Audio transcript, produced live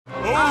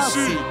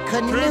Elsie,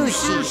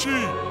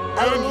 Kanushi,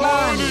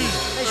 Elani,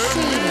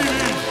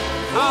 Machine.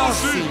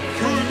 Elsie,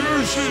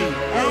 Kanushi,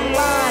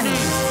 Elani,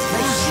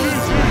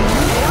 Machine.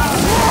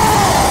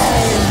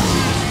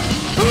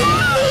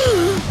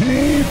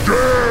 Who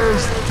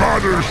dares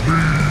banish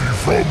me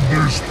from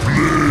this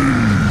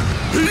plane?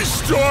 He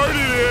started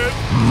it!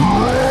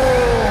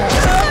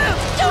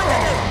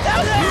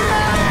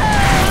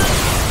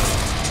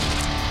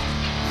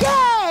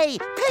 Yay!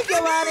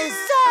 Piggy-Rod is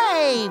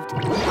saved!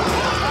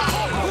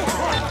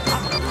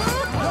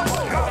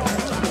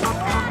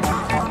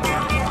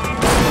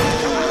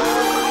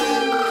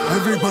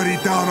 Everybody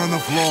down on the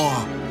floor.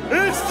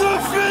 It's the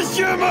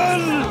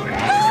Fisherman!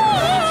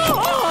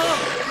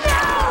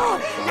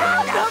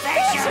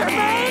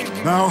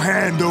 Now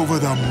hand over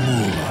the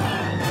moolah.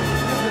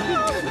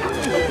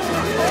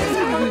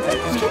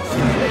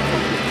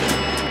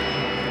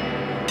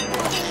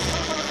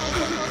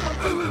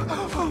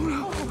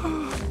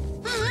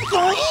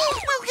 Well,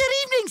 good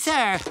evening,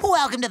 sir.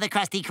 Welcome to the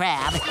Krusty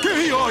Krab. Give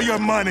me all your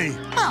money.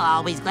 Well,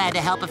 always glad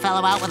to help a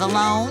fellow out with a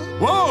loan.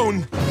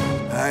 Loan?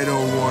 I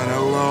don't want a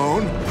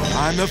loan.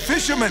 I'm the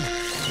Fisherman.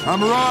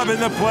 I'm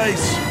robbing the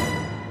place.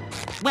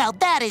 Well,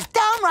 that is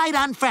downright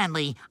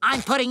unfriendly.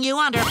 I'm putting you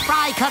under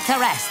fry cook's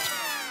arrest.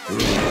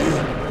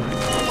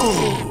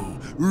 Oh,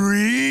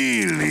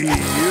 really? I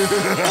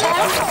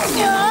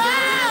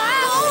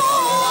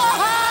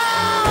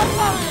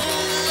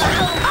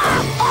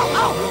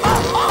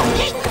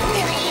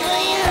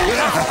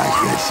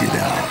guess you know.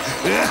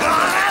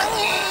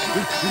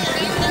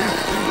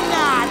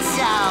 Not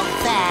so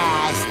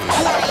fast.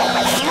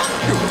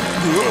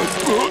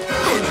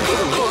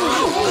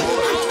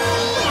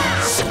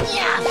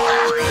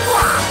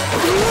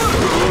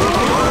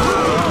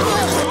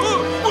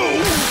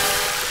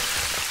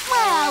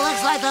 Well,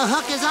 looks like the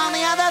hook is on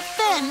the other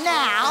fin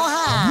now,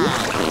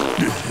 huh?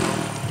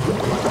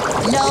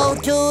 Know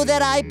too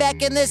that I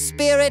beckon the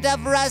spirit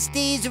of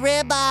Rusty's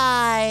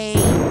ribeye.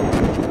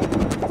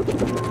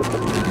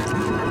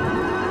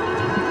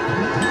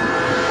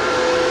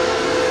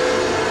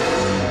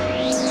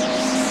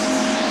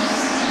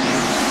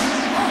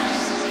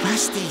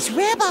 Rusty's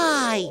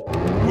ribeye!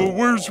 Well,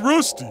 where's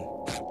Rusty?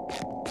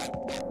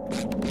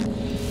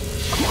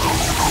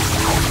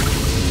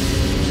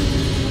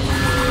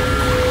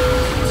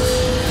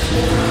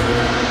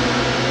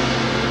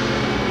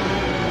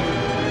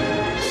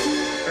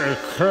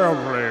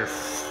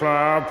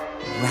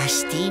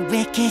 Rusty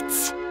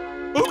Ricketts?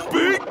 A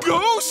big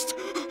ghost?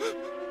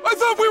 I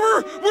thought we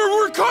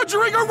were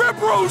conjuring a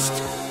rib roast!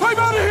 I'm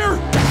out of here!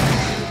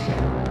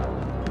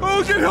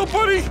 Oh, get help,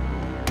 buddy!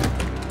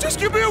 Just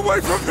get me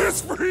away from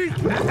this freak!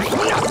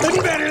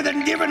 Nothing better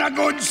than giving a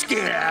good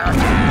scare.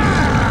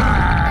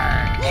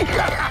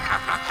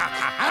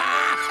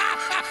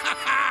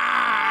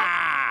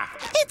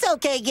 It's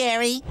okay,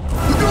 Gary.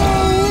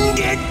 Don't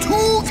get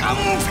too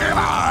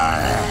comfortable.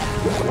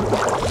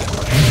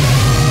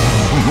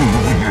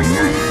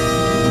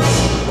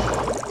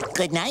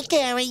 Good night,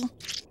 Gary.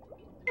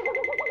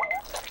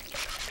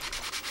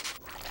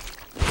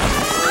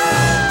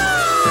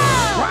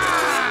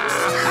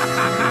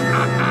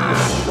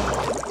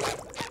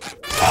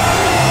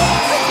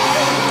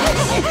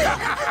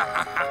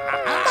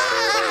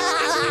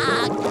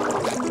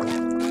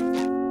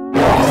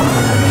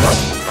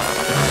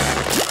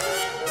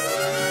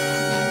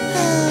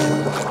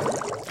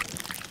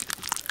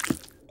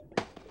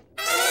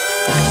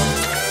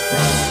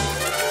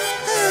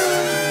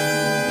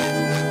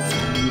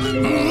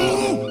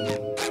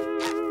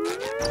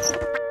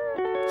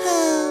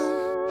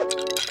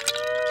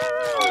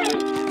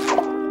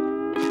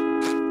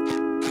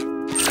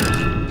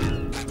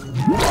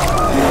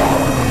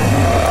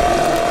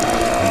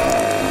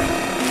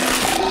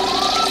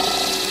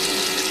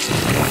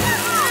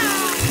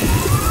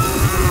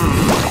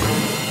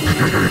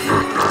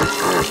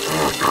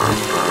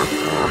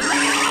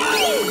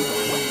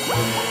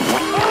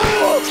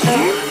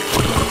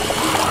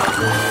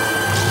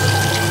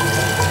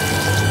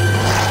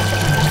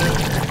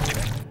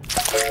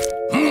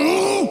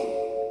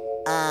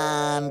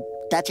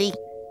 Dutchie,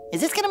 is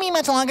this gonna be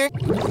much longer?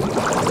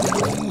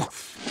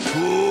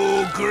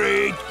 Oh,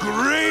 great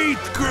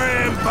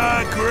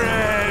Grandpa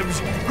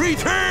Krabs,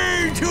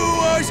 return to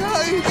us,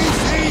 I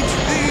beseech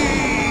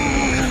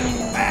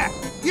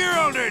thee! You're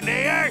older than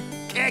they are.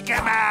 Kick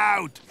him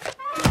out!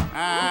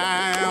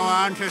 I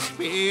want to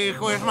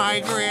speak with my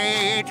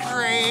great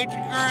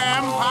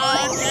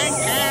Grandpa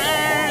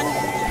Jenkins!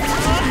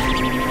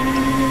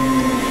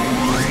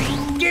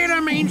 Get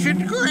him,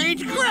 ancient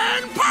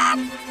great-grandpa!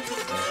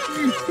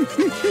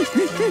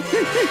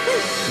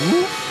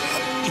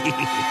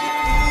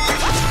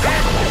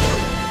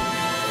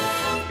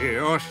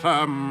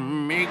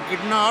 Iosam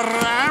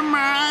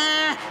ignorama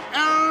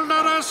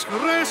elderus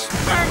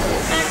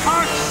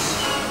respecticus.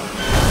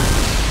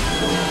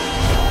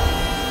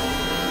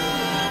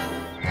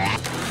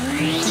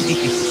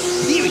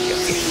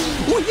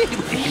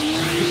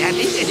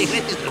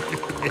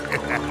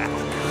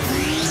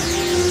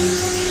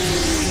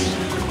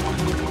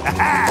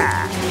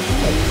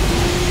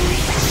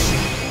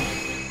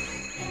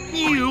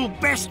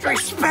 best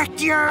respect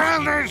your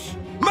elders.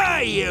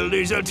 My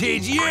elders will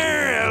teach your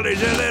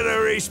elders a little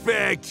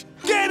respect.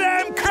 Get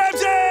 'em,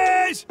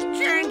 Krabses!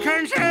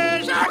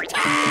 Sentences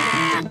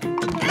attack!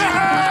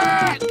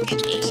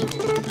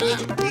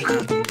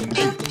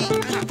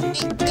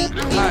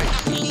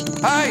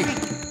 Hey,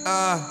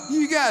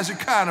 you guys are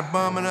kind of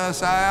bumming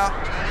us out.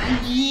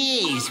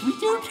 Yes, we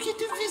don't get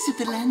to visit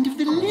the land of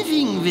the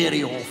living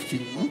very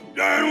often.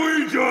 And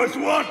we just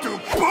want to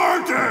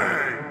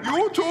party!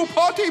 You two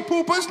party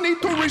poopers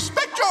need to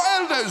respect your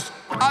elders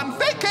and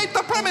vacate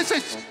the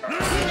premises.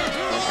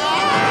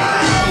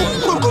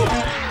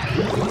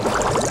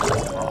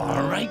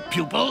 All right,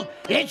 pupil,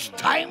 it's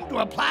time to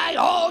apply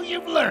all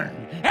you've learned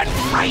and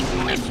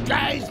frighten this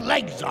guy's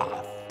legs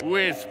off.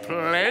 With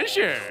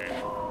pleasure.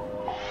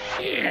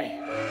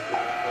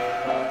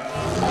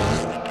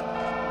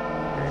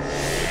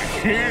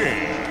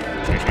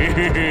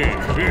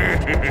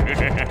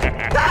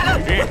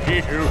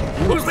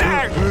 Who's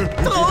there?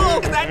 Oh,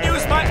 that new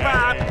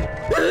SpongeBob!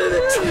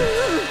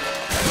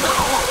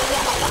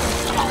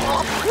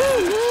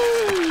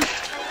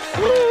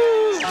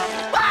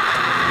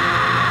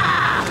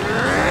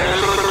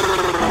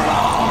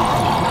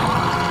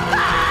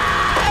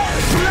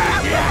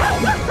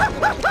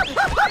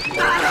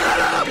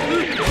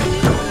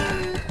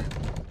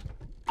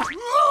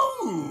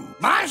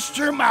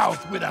 Monster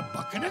mouth with a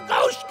bucket of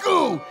ghost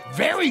goo.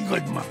 Very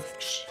good,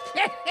 monks.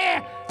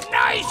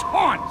 Nice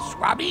haunt,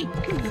 Swabby.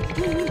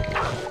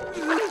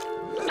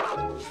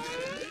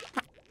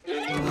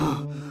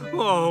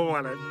 Oh,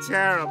 what a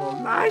terrible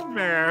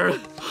nightmare.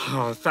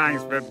 Oh,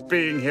 thanks for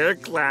being here,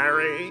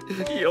 Clary.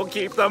 You'll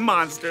keep the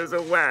monsters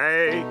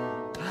away.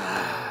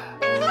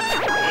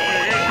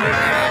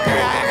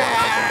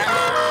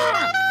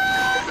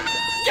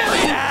 Give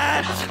me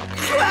that!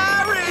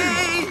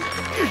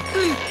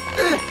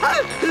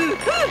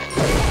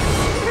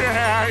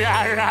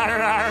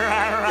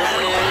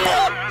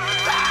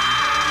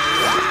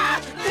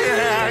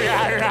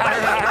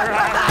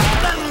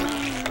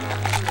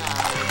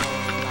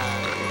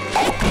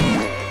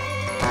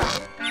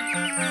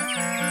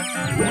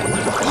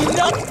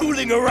 Enough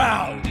fooling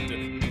around.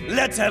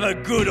 Let's have a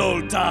good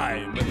old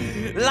time,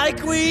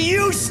 like we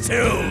used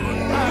to.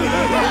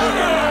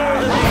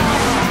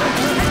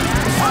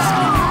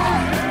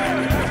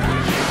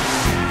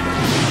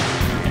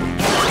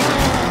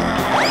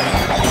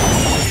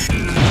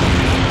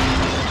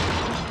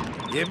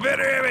 You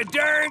better have a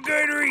darn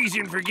good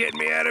reason for getting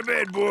me out of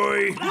bed,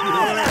 boy.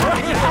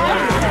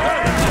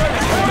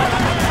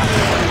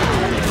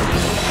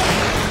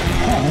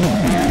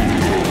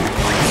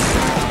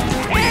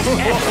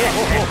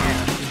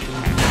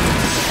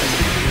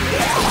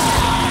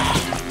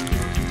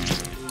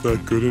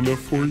 That good enough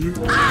for you?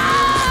 Mr.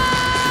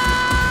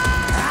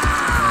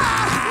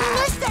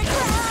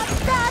 Krabs,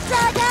 that's a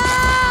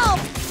help!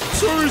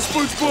 Sorry,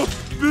 SpongeBob.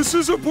 This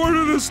is a part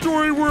of the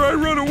story where I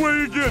run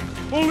away again.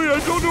 Only I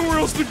don't know where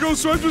else to go,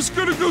 so I'm just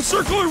gonna go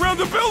circle around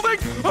the building.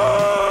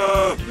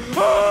 Ah!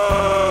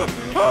 Ah!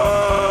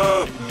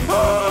 Ah!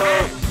 Ah!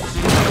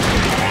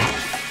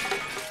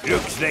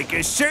 Looks like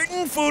a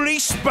certain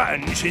foolish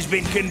sponge has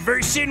been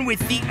conversing with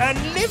the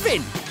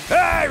unliving.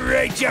 All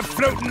right, you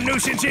floating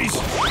nuisances.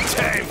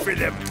 Time for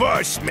the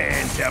boss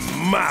man to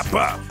mop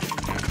up.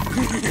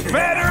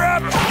 Batter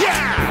up!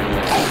 Yeah!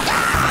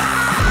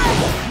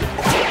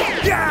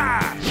 Yeah!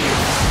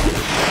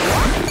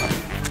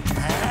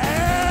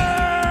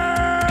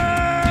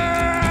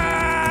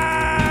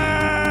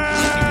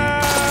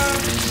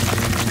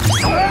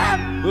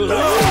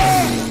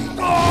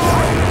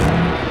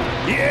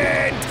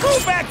 Yeah, go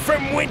back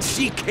from whence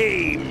he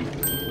came.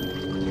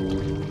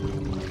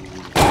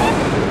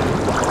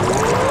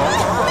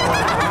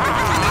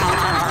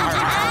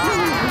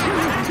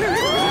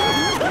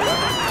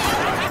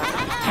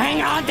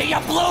 Hang on to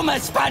your bloomer,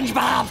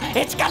 SpongeBob.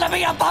 It's gonna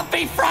be a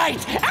bumpy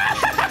fright.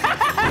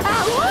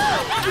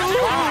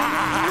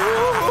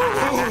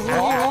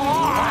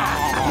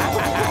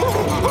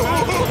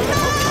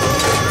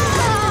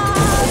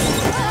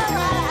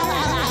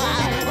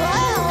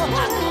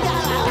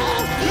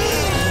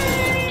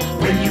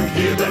 When you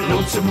hear that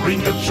lonesome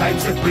ring of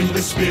chimes that bring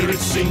the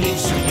spirits singing,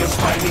 soon your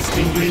spine is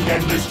tingling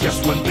and there's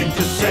just one thing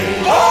to say.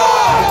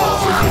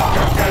 Eyeballs are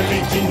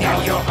calculating, now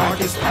your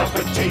heart is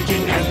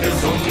palpitating, and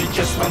there's only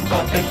just one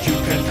thought that you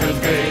can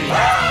convey.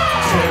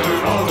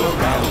 Terror all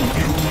around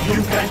you,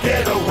 you can't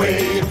get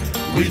away.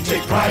 We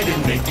take pride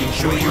in making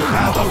sure you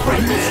have a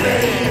friend to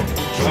stay.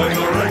 Join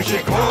the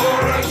wretched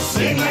chorus,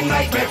 sing a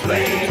nightmare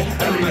play,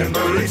 and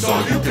remember it's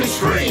all you can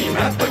scream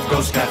at the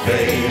Ghost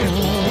Cafe.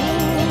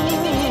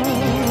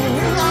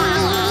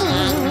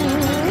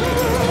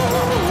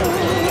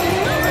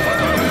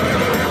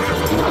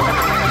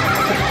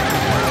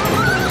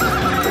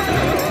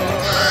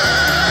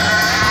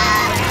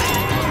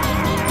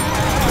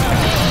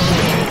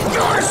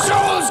 Your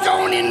soul's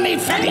going in me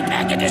fanny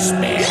pack of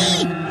despair.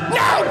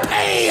 Now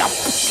pay up!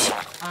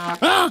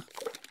 Huh?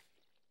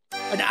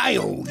 And I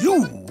owe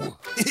you.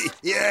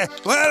 Yeah,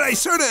 well, I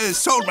sort of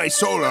sold my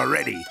soul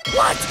already.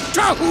 What?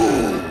 To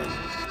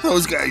who?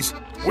 Those guys.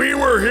 We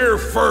were here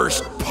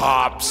first,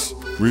 Pops.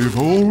 We've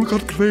all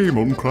got claim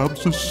on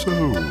Krabs'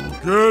 soul.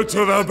 Get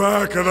to the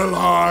back of the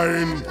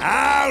line.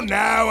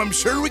 Now, I'm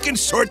sure we can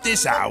sort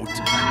this out.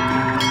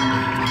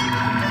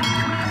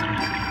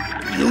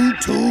 You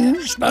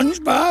too,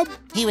 SpongeBob?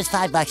 He was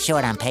 $5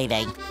 short on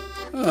payday.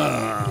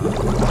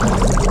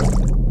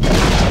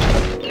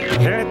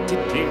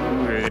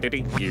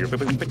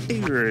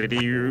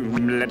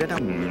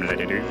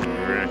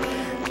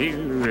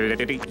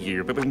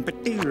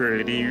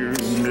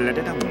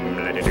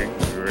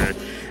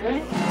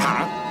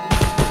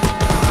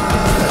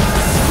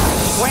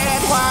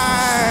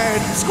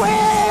 Squidward!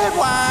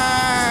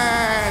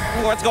 Squidward!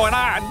 What's going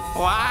on?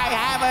 Why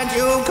haven't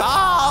you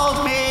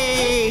called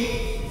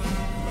me?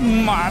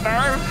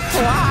 Mother?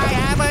 Why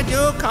haven't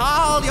you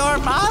called your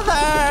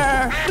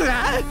mother?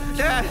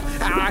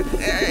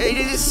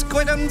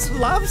 Squidward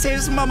loves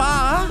his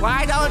mama.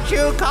 Why don't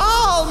you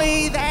call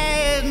me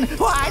then?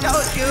 Why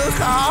don't you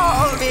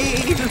call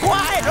me?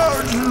 Why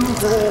don't you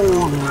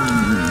call me?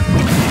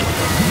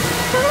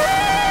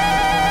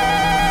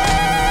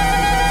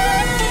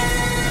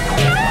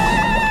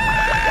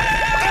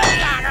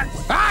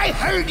 I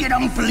heard you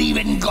don't believe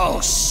in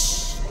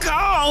ghosts.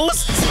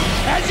 Ghosts?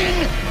 As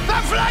in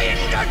the Flying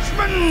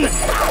Dutchman!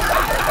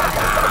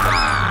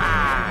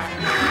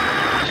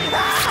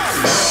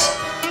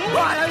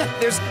 What?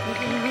 There's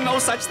no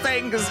such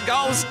thing as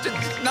ghosts.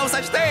 No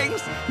such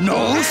things.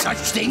 No such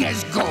thing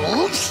as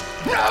ghosts?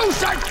 No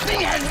such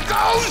thing as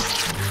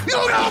ghosts?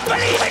 You don't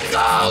believe in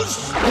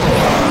ghosts?